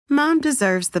Mom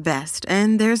deserves the best,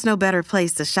 and there's no better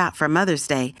place to shop for Mother's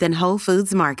Day than Whole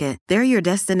Foods Market. They're your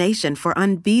destination for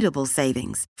unbeatable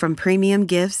savings, from premium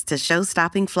gifts to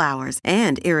show-stopping flowers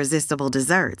and irresistible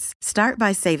desserts. Start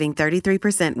by saving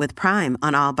 33% with Prime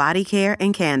on all body care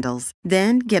and candles.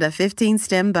 Then get a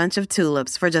 15-stem bunch of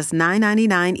tulips for just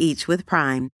 $9.99 each with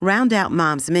Prime. Round out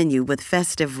Mom's menu with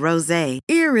festive rosé,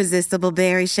 irresistible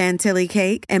berry chantilly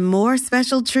cake, and more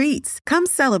special treats. Come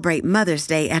celebrate Mother's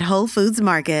Day at Whole Foods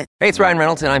Market. Hey, it's Ryan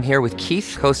Reynolds, and I'm here with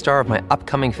Keith, co-star of my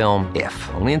upcoming film, If,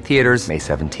 only in theaters May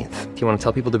 17th. Do you want to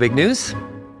tell people the big news?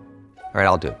 All right,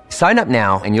 I'll do it. Sign up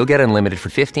now and you'll get unlimited for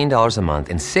 $15 a month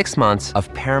and 6 months of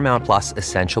Paramount Plus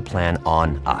Essential Plan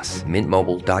on us.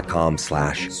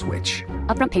 MintMobile.com/switch.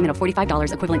 Upfront payment of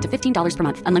 $45 equivalent to $15 per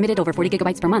month. Unlimited over 40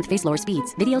 gigabytes per month. Face lower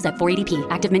speeds. Videos at 480p.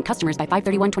 Active Mint customers by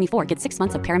 531.24 get 6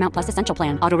 months of Paramount Plus Essential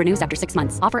Plan. Auto renews after 6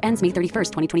 months. Offer ends May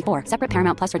 31st, 2024. Separate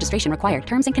Paramount Plus registration required.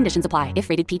 Terms and conditions apply if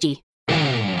rated PG.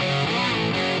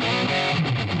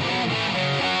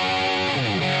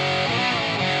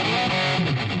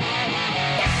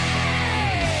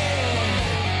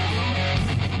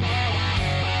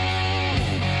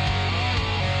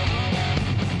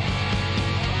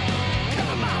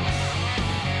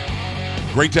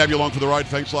 Great to have you along for the ride.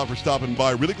 Thanks a lot for stopping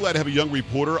by. Really glad to have a young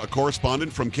reporter, a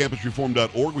correspondent from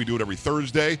campusreform.org. We do it every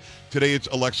Thursday. Today it's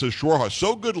Alexa Schwarhaus.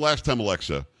 So good last time,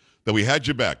 Alexa, that we had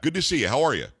you back. Good to see you. How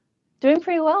are you? Doing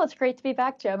pretty well. It's great to be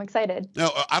back, Joe. I'm excited.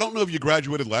 Now, I don't know if you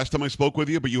graduated last time I spoke with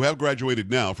you, but you have graduated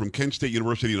now from Kent State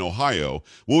University in Ohio.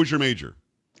 What was your major?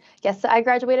 Yes, I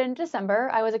graduated in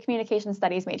December. I was a communication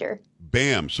studies major.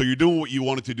 Bam. So you're doing what you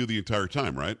wanted to do the entire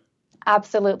time, right?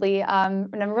 Absolutely. And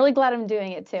I'm really glad I'm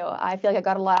doing it too. I feel like I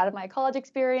got a lot out of my college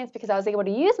experience because I was able to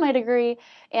use my degree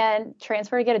and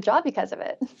transfer to get a job because of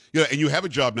it. Yeah, and you have a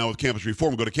job now with Campus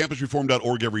Reform. Go to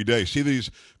campusreform.org every day. See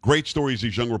these great stories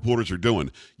these young reporters are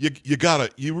doing.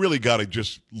 You really gotta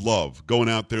just love going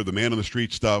out there, the man on the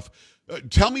street stuff.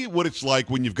 Tell me what it's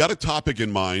like when you've got a topic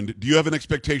in mind. Do you have an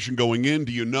expectation going in?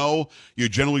 Do you know you're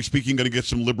generally speaking going to get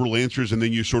some liberal answers and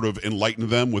then you sort of enlighten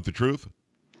them with the truth?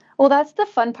 Well, that's the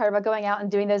fun part about going out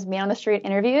and doing those man on the street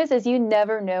interviews is you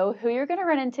never know who you're going to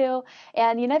run into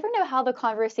and you never know how the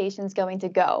conversation's going to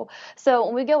go. So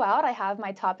when we go out, I have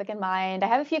my topic in mind. I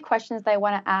have a few questions that I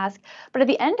want to ask. But at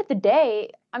the end of the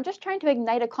day, I'm just trying to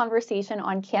ignite a conversation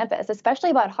on campus, especially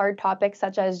about hard topics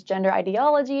such as gender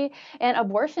ideology, and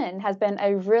abortion has been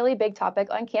a really big topic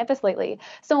on campus lately.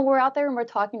 So when we're out there and we're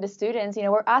talking to students,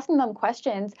 we're asking them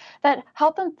questions that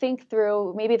help them think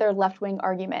through maybe their left-wing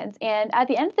arguments. And at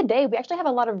the end of the day, we actually have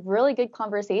a lot of really good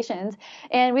conversations.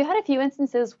 And we've had a few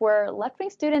instances where left-wing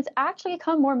students actually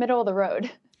come more middle of the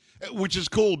road. Which is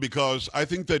cool because I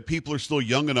think that people are still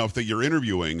young enough that you're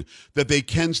interviewing that they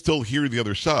can still hear the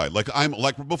other side. Like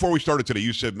before we started today,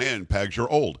 you said, man, Pags,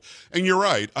 you're old. And you're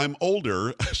right. I'm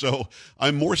older, so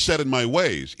I'm more set in my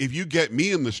ways. If you get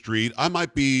me in the street, I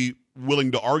might be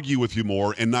willing to argue with you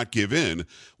more and not give in.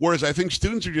 Whereas I think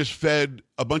students are just fed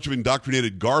a bunch of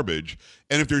indoctrinated garbage.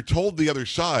 And if they're told the other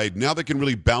side, now they can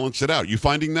really balance it out. You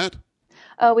finding that?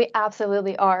 Oh, we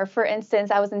absolutely are. For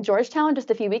instance, I was in Georgetown just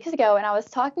a few weeks ago, and I was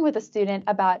talking with a student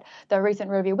about the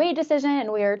recent Roe v. Wade decision,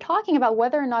 and we were talking about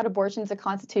whether or not abortion is a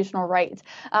constitutional right.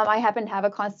 I happen to have a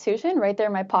Constitution right there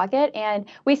in my pocket, and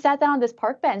we sat down on this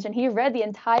park bench, and he read the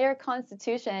entire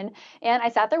Constitution, and I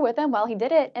sat there with him while he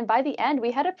did it, and by the end, we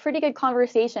had a pretty good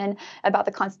conversation about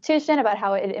the Constitution, about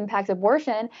how it impacts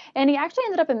abortion, and he actually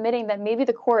ended up admitting that maybe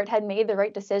the court had made the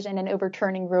right decision in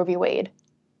overturning Roe v. Wade.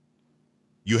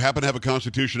 You happen to have a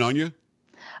Constitution on you?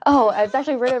 Oh, it's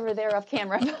actually right over there off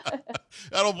camera.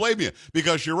 I don't blame you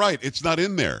because you're right. It's not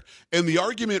in there. And the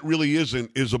argument really isn't,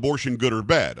 is abortion good or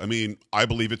bad? I mean, I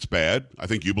believe it's bad. I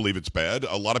think you believe it's bad.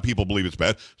 A lot of people believe it's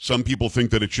bad. Some people think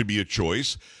that it should be a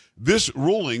choice. This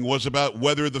ruling was about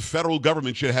whether the federal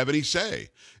government should have any say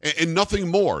and nothing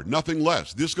more, nothing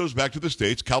less. This goes back to the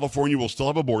states. California will still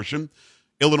have abortion.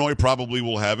 Illinois probably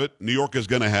will have it. New York is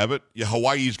going to have it.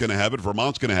 Hawaii's going to have it.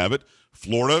 Vermont's going to have it.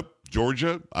 Florida,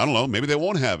 Georgia, I don't know. Maybe they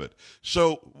won't have it.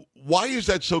 So why is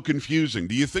that so confusing?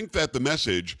 Do you think that the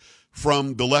message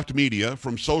from the left media,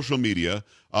 from social media,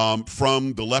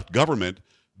 from the left government,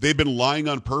 they've been lying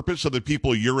on purpose so that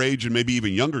people your age and maybe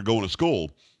even younger going to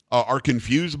school are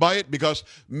confused by it? Because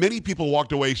many people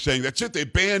walked away saying, that's it,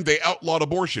 they outlawed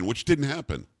abortion, which didn't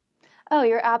happen. Oh,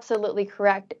 you're absolutely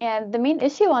correct. And the main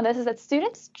issue on this is that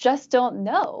students just don't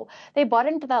know. They bought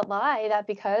into that lie that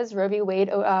because Roe v.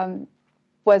 Wade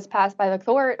was passed by the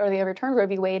court, or they overturned Roe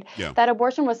v. Wade, that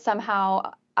abortion was somehow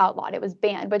outlawed. It was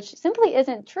banned, which simply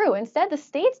isn't true. Instead, the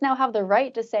states now have the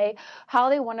right to say how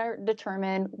they want to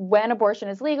determine when abortion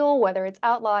is legal, whether it's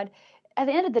outlawed. at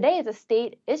the end of the day, it's a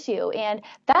state issue. And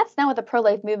that's not what the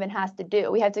pro-life movement has to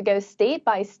do. We have to go state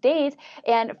by state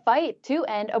and fight to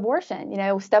end abortion.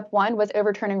 Step one was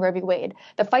overturning Roe v. Wade.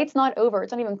 The fight's not over.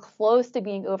 It's not even close to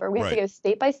being over. We have to go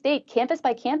state by state, campus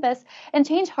by campus, and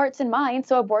change hearts and minds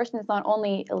so abortion is not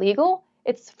only illegal,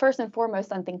 it's first and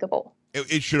foremost unthinkable.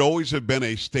 It should always have been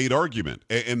a state argument.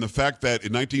 And the fact that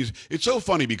it's so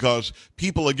funny because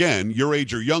people, again, your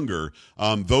age or younger,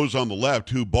 those on the left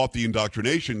who bought the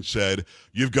indoctrination said,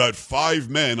 you've got 5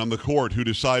 men on the court who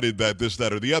decided that this,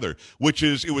 that, or the other,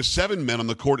 it was 7 men on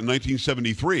the court in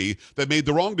 1973 that made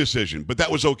the wrong decision. But that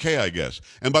was okay, I guess.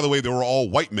 And by the way, they were all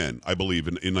white men, I believe,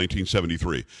 in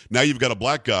 1973. Now you've got a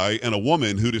black guy and a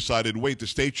woman who decided, wait, the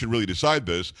state should really decide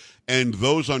this. And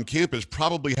those on campus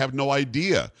probably have no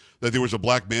idea that there was a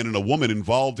black man and a woman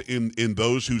involved in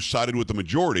those who sided with the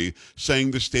majority saying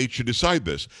the state should decide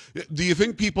this. Do you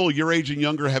think people your age and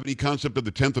younger have any concept of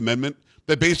the 10th Amendment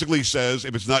that basically says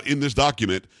if it's not in this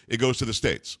document, it goes to the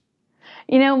states?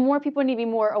 More people need to be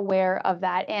more aware of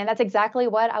that. And that's exactly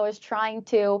what I was trying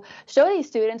to show these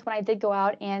students when I did go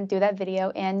out and do that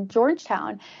video in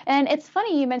Georgetown. And it's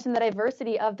funny you mentioned the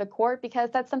diversity of the court,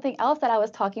 because that's something else that I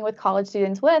was talking with college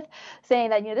students with, saying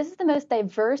that, this is the most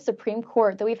diverse Supreme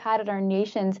Court that we've had in our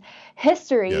nation's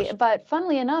history. Yes. But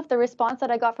funnily enough, the response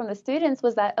that I got from the students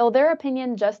was that, their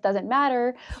opinion just doesn't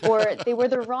matter, or they were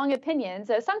the wrong opinion.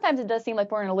 So sometimes it does seem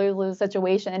like we're in a lose-lose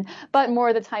situation, but more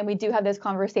of the time we do have those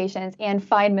conversations and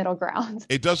find middle ground.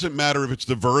 It doesn't matter if it's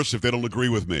diverse if they don't agree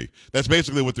with me. That's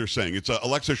basically what they're saying. It's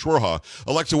Alexa Schwerha.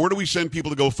 Alexa, where do we send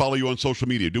people to go follow you on social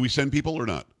media? Do we send people or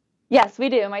not? Yes, we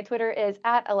do. My Twitter is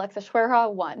at Alexa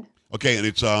Schwerha1. Okay, and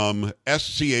it's SCHWERHA,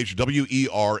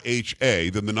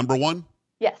 then the number 1?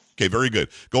 Yes. Okay, very good.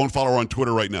 Go and follow her on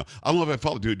Twitter right now. I don't know if I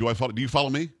follow. Do I follow? Do you follow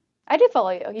me? I do follow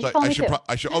you. You follow me too.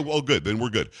 I should. Oh, good. Then we're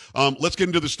good. Let's get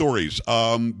into the stories.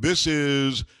 This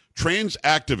is trans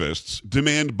activists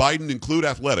demand Biden include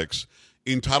athletics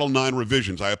in Title IX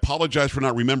revisions. I apologize for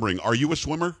not remembering. Are you a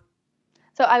swimmer?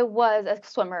 So I was a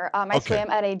swimmer. I swam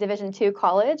at a Division II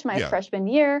college my freshman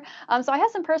year. So I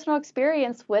have some personal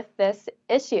experience with this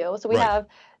issue. So we have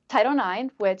Title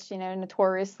IX, which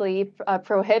notoriously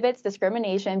prohibits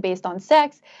discrimination based on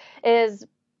sex, is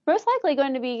most likely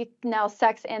going to be now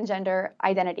sex and gender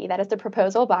identity. That is the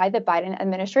proposal by the Biden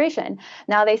administration.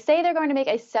 Now, they say they're going to make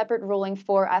a separate ruling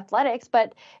for athletics,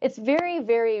 but it's very,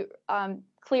 very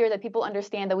clear that people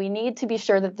understand that we need to be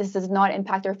sure that this does not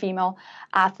impact our female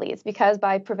athletes, because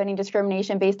by preventing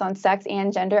discrimination based on sex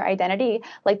and gender identity,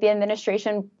 like the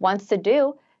administration wants to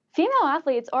do, female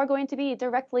athletes are going to be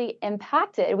directly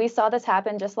impacted. We saw this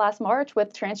happen just last March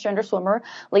with transgender swimmer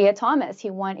Leah Thomas. He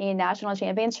won a national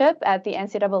championship at the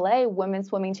NCAA Women's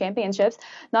Swimming Championships,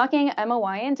 knocking Emma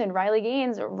Wyant and Riley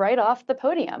Gaines right off the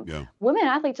podium. Yeah. Women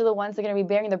athletes are the ones that are going to be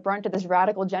bearing the brunt of this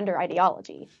radical gender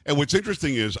ideology. And what's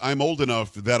interesting is I'm old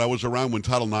enough that I was around when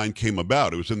Title IX came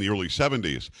about. It was in the early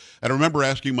 70s. And I remember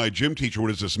asking my gym teacher,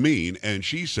 what does this mean? And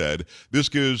she said, this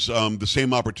gives the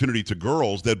same opportunity to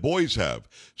girls that boys have.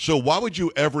 So why would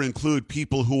you ever include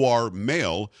people who are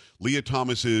male? Leah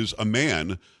Thomas is a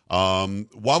man.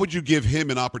 Why would you give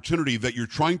him an opportunity that you're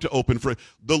trying to open for?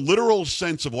 The literal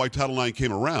sense of why Title IX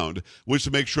came around was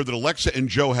to make sure that Alexa and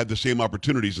Joe had the same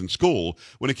opportunities in school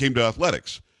when it came to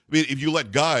athletics. I mean, if you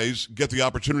let guys get the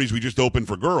opportunities we just opened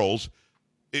for girls,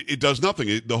 it does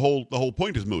nothing. The whole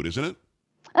point is moot, isn't it?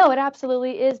 Oh, it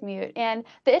absolutely is mute. And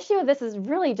the issue of this is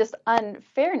really just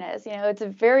unfairness. It's a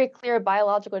very clear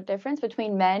biological difference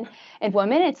between men and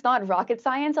women. It's not rocket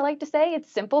science, I like to say. It's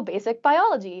simple, basic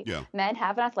biology. Yeah. Men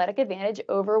have an athletic advantage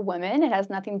over women. It has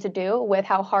nothing to do with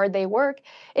how hard they work.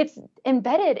 It's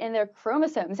embedded in their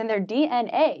chromosomes and their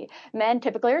DNA. Men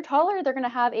typically are taller. They're going to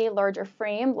have a larger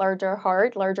frame, larger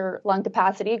heart, larger lung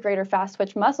capacity, greater fast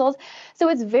twitch muscles. So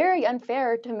it's very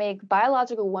unfair to make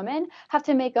biological women have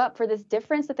to make up for this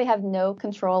difference that they have no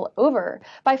control over.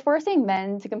 By forcing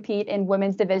men to compete in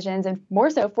women's divisions, and more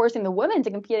so forcing the women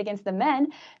to compete against the men,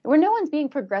 where no one's being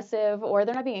progressive or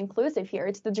they're not being inclusive here.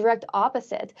 It's the direct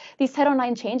opposite. These Title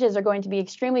IX changes are going to be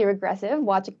extremely regressive,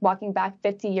 walking back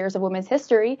 50 years of women's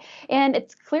history, and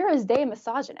it's clear as day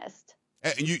misogynist.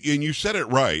 And you said it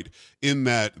right in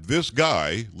that this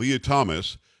guy, Leah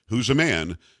Thomas, who's a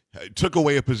man, took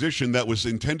away a position that was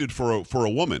intended for a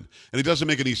woman. And it doesn't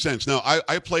make any sense. Now,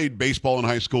 I played baseball in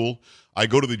high school. I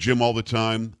go to the gym all the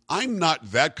time. I'm not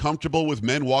that comfortable with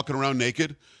men walking around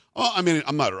naked. I mean,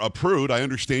 I'm not a prude. I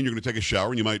understand you're going to take a shower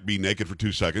and you might be naked for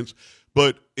 2 seconds.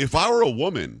 But if I were a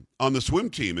woman on the swim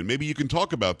team, and maybe you can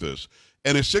talk about this,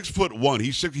 and a 6'1",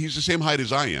 he's the same height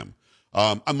as I am.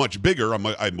 I'm much bigger.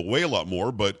 I weigh a lot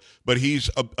more, but he's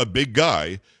a big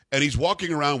guy. and he's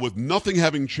walking around with nothing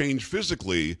having changed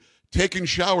physically, taking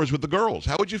showers with the girls.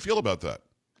 How would you feel about that?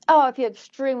 Oh, I feel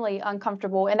extremely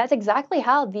uncomfortable. And that's exactly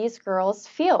how these girls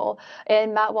feel.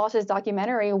 In Matt Walsh's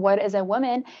documentary, What is a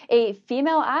Woman? A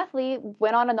female athlete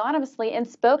went on anonymously and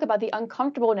spoke about the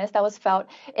uncomfortableness that was felt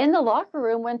in the locker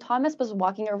room when Thomas was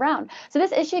walking around. So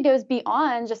this issue goes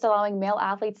beyond just allowing male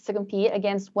athletes to compete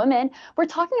against women. We're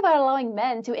talking about allowing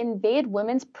men to invade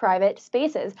women's private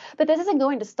spaces. But this isn't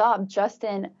going to stop just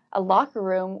in a locker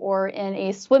room or in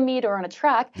a swim meet or on a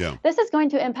track. Yeah. This is going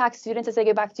to impact students as they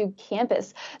go back to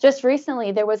campus. Just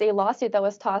recently, there was a lawsuit that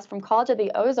was tossed from College of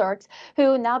the Ozarks,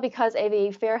 who now, because of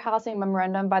a fair housing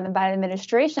memorandum by the Biden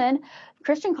administration,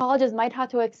 Christian colleges might have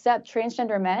to accept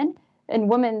transgender men in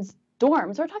women's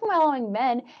dorms. We're talking about allowing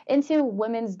men into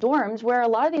women's dorms where a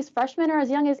lot of these freshmen are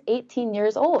as young as 18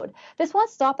 years old. This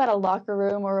won't stop at a locker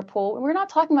room or a pool. We're not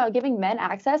talking about giving men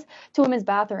access to women's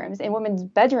bathrooms and women's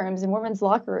bedrooms and women's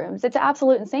locker rooms. It's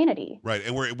absolute insanity. Right,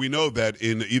 and we know that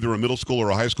in either a middle school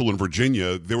or a high school in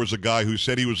Virginia, there was a guy who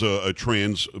said he was a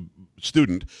trans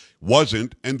student,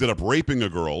 wasn't, ended up raping a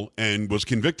girl and was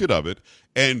convicted of it.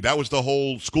 And that was the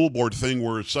whole school board thing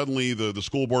where suddenly the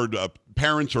school board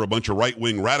parents are a bunch of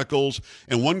right-wing radicals,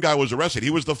 and one guy was arrested. He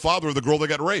was the father of the girl that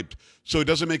got raped. So it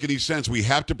doesn't make any sense. We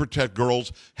have to protect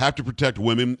girls, have to protect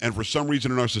women, and for some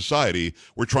reason in our society,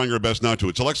 we're trying our best not to.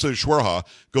 It's Alexa Schwerha.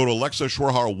 Go to Alexa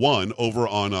Schwerha 1 over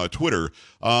on Twitter.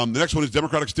 The next one is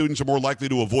Democratic students are more likely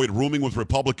to avoid rooming with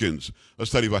Republicans. A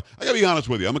study by, I gotta be honest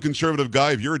with you, I'm a conservative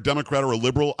guy. If you're a Democrat or a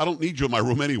liberal, I don't need you in my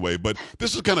room anyway, but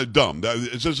this is kind of dumb.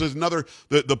 This is another,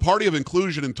 the party of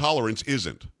inclusion and tolerance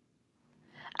isn't.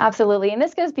 Absolutely. And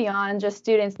this goes beyond just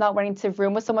students not wanting to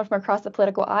room with someone from across the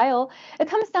political aisle. It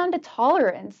comes down to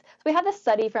tolerance. So we have this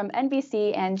study from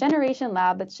NBC and Generation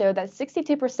Lab that showed that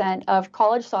 62% of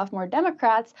college sophomore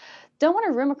Democrats don't want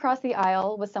to room across the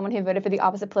aisle with someone who voted for the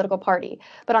opposite political party.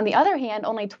 But on the other hand,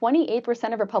 only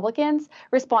 28% of Republicans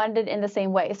responded in the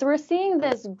same way. So we're seeing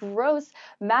this gross,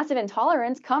 massive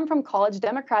intolerance come from college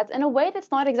Democrats in a way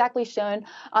that's not exactly shown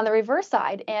on the reverse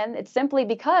side. And it's simply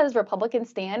because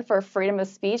Republicans stand for freedom of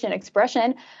speech and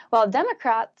expression, while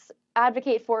Democrats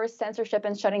advocate for censorship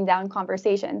and shutting down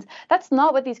conversations. That's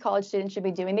not what these college students should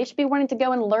be doing. They should be wanting to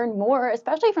go and learn more,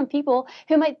 especially from people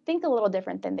who might think a little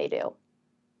different than they do.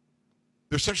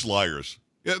 They're such liars.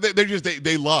 Yeah,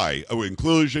 they lie. Oh,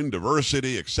 inclusion,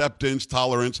 diversity, acceptance,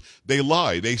 tolerance. They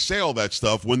lie. They say all that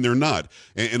stuff when they're not.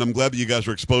 And I'm glad that you guys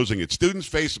are exposing it. Students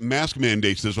face mask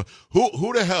mandates.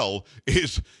 Who the hell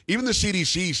is, even the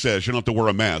CDC says you don't have to wear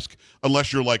a mask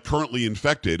unless you're like currently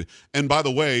infected. And by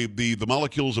the way, the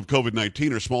molecules of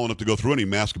COVID-19 are small enough to go through any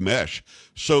mask mesh.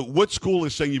 So what school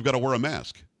is saying you've got to wear a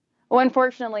mask? Well,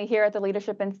 unfortunately, here at the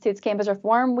Leadership Institute's Campus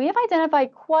Reform, we have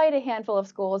identified quite a handful of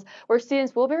schools where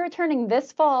students will be returning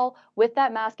this fall with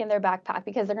that mask in their backpack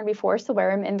because they're going to be forced to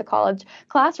wear them in the college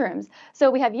classrooms. So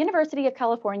we have University of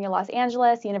California, Los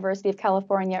Angeles, University of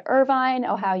California, Irvine,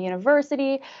 Ohio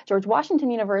University, George Washington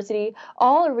University,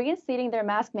 all are reinstating their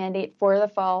mask mandate for the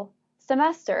fall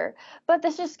semester. But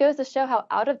this just goes to show how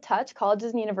out of touch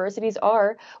colleges and universities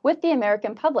are with the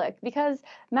American public, because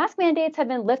mask mandates have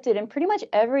been lifted in pretty much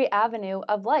every avenue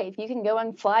of life. You can go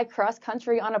and fly cross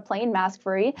country on a plane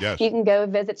mask-free. Yes. You can go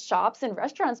visit shops and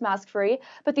restaurants mask-free.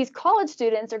 But these college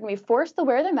students are going to be forced to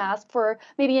wear the mask for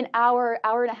maybe an hour,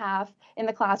 hour and a half in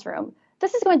the classroom.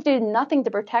 This is going to do nothing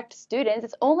to protect students.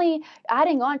 It's only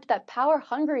adding on to that power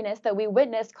hungriness that we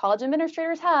witnessed college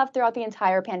administrators have throughout the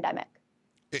entire pandemic.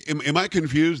 Am I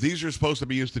confused? These are supposed to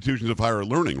be institutions of higher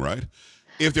learning, right?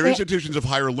 If they're institutions of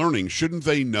higher learning, shouldn't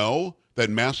they know that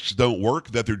masks don't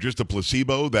work, that they're just a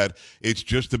placebo, that it's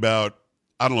just about,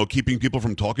 I don't know, keeping people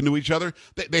from talking to each other?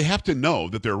 They have to know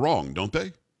that they're wrong, don't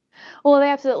they? Well, they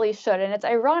absolutely should. And it's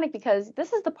ironic because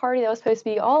this is the party that was supposed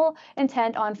to be all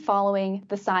intent on following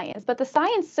the science. But the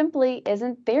science simply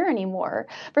isn't there anymore.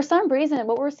 For some reason,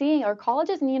 what we're seeing are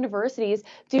colleges and universities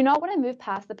do not want to move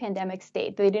past the pandemic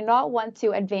state. They do not want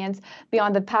to advance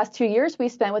beyond the past 2 years we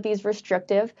spent with these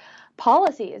restrictive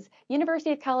policies.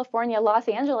 University of California, Los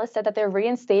Angeles said that they're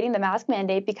reinstating the mask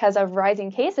mandate because of rising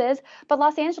cases, but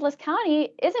Los Angeles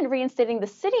County isn't reinstating the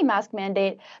city mask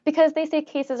mandate because they say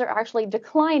cases are actually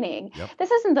declining. Yep.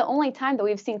 This isn't the only time that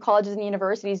we've seen colleges and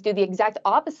universities do the exact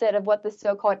opposite of what the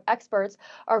so-called experts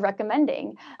are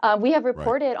recommending. We have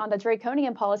reported on the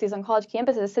draconian policies on college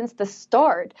campuses since the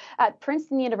start. At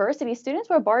Princeton University, students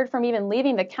were barred from even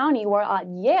leaving the county, while at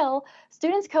Yale,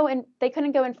 students they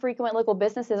couldn't go in frequent local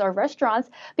businesses or restaurants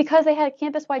because they had a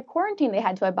campus-wide quarantine they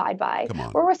had to abide by.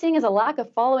 What we're seeing is a lack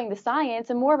of following the science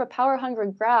and more of a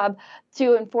power-hungry grab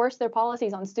to enforce their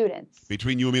policies on students.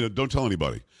 Between you and me, don't tell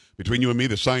anybody. Between you and me,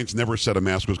 the science never said a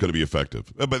mask was going to be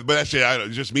effective. But actually,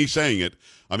 it's just me saying it.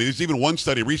 I mean, there's even one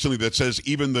study recently that says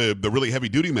even the really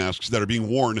heavy-duty masks that are being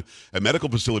worn at medical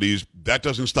facilities, that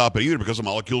doesn't stop it either because the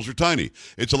molecules are tiny.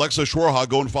 It's Alexa Schwarha.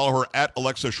 Go and follow her at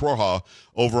Alexa Schwarha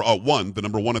over the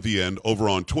number 1 at the end, over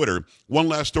on Twitter. One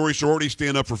last story, sorority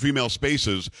stand up for female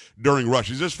spaces during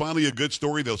rush. Is this finally a good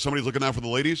story that somebody's looking out for the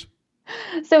ladies?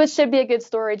 So it should be a good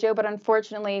story, Joe, but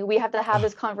unfortunately, we have to have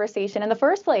this conversation in the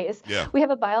first place. Yeah. We have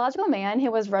a biological man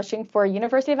who was rushing for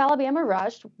University of Alabama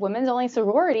Rush, women's only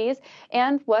sororities,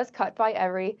 and was cut by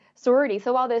every sorority.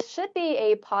 So while this should be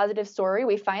a positive story,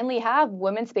 we finally have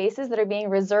women's spaces that are being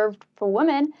reserved for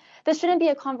women. This shouldn't be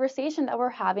a conversation that we're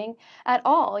having at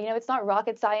all. It's not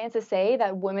rocket science to say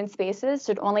that women's spaces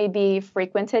should only be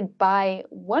frequented by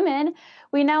women.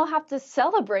 We now have to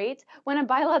celebrate when a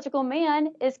biological man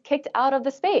is kicked out of the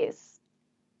space.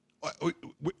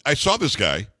 I saw this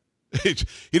guy. He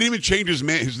didn't even change his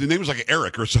name. His name was like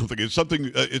Eric or something. It's something.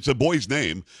 It's a boy's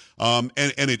name. And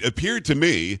it appeared to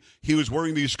me he was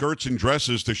wearing these skirts and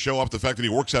dresses to show off the fact that he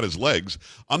works out his legs.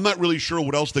 I'm not really sure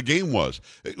what else the game was.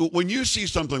 When you see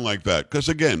something like that, because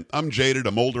again, I'm jaded,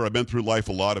 I'm older, I've been through life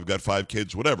a lot, I've got 5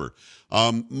 kids, whatever.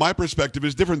 My perspective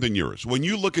is different than yours. When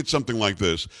you look at something like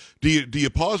this, do you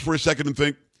pause for a second and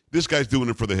think, this guy's doing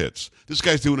it for the hits, this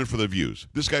guy's doing it for the views,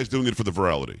 this guy's doing it for the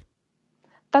virality?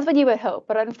 That's what you would hope.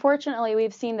 But unfortunately,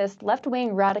 we've seen this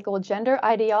left-wing radical gender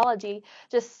ideology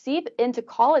just seep into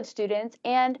college students,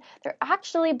 and they're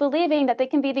actually believing that they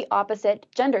can be the opposite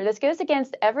gender. This goes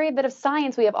against every bit of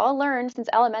science we have all learned since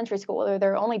elementary school.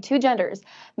 There are only 2 genders,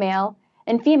 male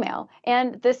and female.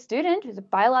 And this student, who's a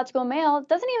biological male,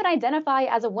 doesn't even identify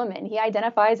as a woman. He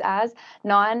identifies as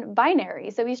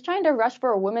non-binary. So he's trying to rush for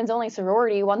a women's only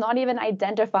sorority while not even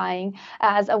identifying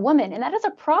as a woman. And that is a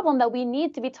problem that we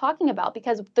need to be talking about,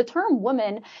 because the term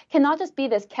woman cannot just be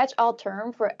this catch-all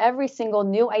term for every single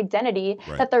new identity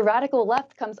that the radical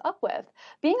left comes up with.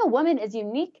 Being a woman is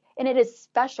unique, and it is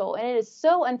special, and it is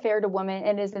so unfair to women,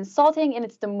 and it is insulting, and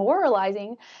it's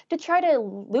demoralizing to try to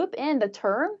loop in the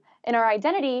term in our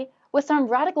identity with some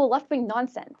radical left-wing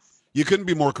nonsense. You couldn't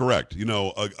be more correct.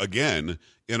 Again,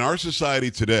 in our society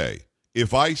today,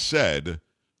 if I said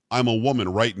I'm a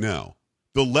woman right now,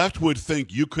 the left would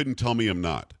think you couldn't tell me I'm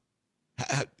not.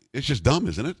 It's just dumb,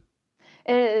 isn't it?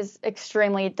 It is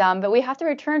extremely dumb, but we have to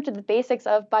return to the basics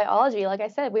of biology. Like I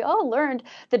said, we all learned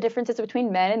the differences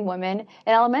between men and women in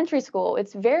elementary school.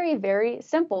 It's very, very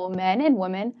simple. Men and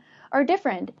women are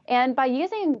different. And by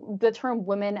using the term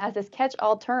women as this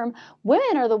catch-all term,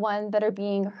 women are the ones that are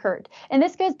being hurt. And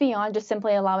this goes beyond just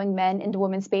simply allowing men into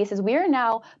women's spaces. We are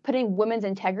now putting women's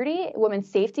integrity, women's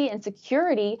safety, and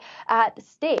security at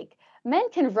stake.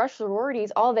 Men can rush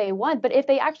sororities all they want, but if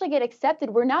they actually get accepted,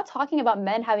 we're now talking about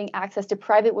men having access to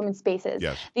private women's spaces.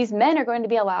 Yes. These men are going to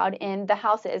be allowed in the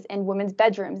houses, in women's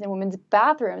bedrooms, in women's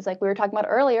bathrooms, like we were talking about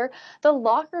earlier, the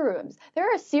locker rooms.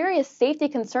 There are serious safety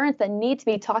concerns that need to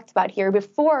be talked about here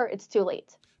before it's too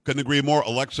late. Couldn't agree more.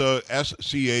 Alexa,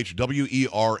 SCHWERHA,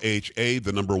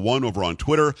 the number 1 over on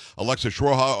Twitter. Alexa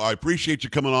Schwarha, I appreciate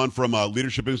you coming on from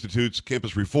Leadership Institute's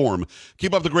Campus Reform.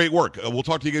 Keep up the great work. We'll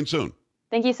talk to you again soon.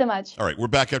 Thank you so much. All right, we're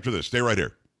back after this. Stay right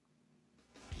here.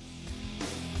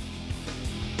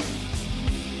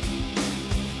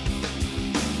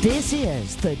 This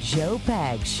is the Joe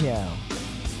Pags Show.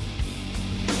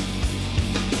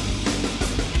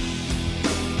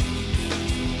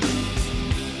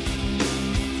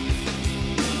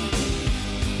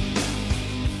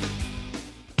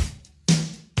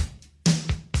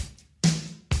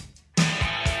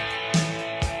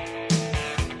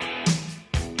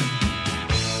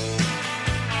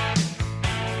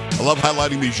 I love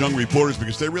highlighting these young reporters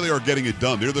because they really are getting it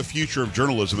done. They're the future of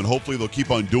journalism, and hopefully they'll keep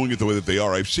on doing it the way that they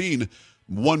are. I've seen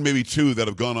 1, maybe 2 that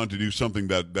have gone on to do something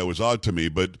that was odd to me,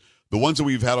 but the ones that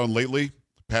we've had on lately,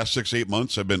 past 6-8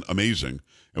 months, have been amazing,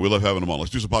 and we love having them on.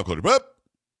 Let's do some pop culture.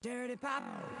 Dirty pop.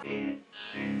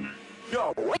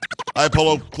 All right,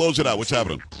 Polo, close it out. What's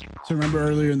happening? So remember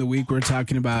earlier in the week we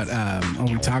talked about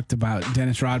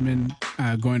Dennis Rodman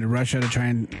going to Russia to try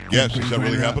and... Yes, is that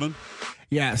really happening?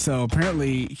 Yeah, so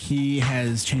apparently he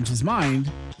has changed his mind.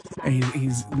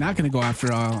 He's not going to go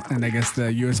after all. And I guess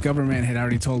the U.S. government had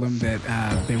already told him that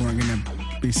they weren't going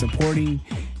to be supporting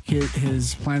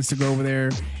his plans to go over there.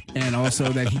 And also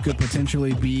that he could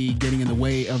potentially be getting in the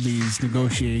way of these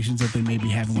negotiations that they may be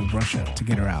having with Russia to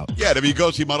get her out. Yeah, if he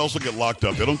goes, he might also get locked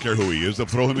up. They don't care who he is. They'll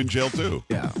throw him in jail, too.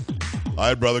 Yeah. All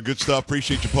right, brother. Good stuff.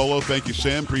 Appreciate you, Polo. Thank you,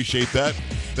 Sam. Appreciate that.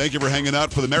 Thank you for hanging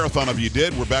out for the marathon if you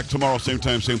did. We're back tomorrow, same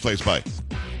time, same place. Bye.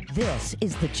 This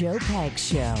is the Joe Pags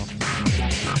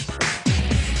Show.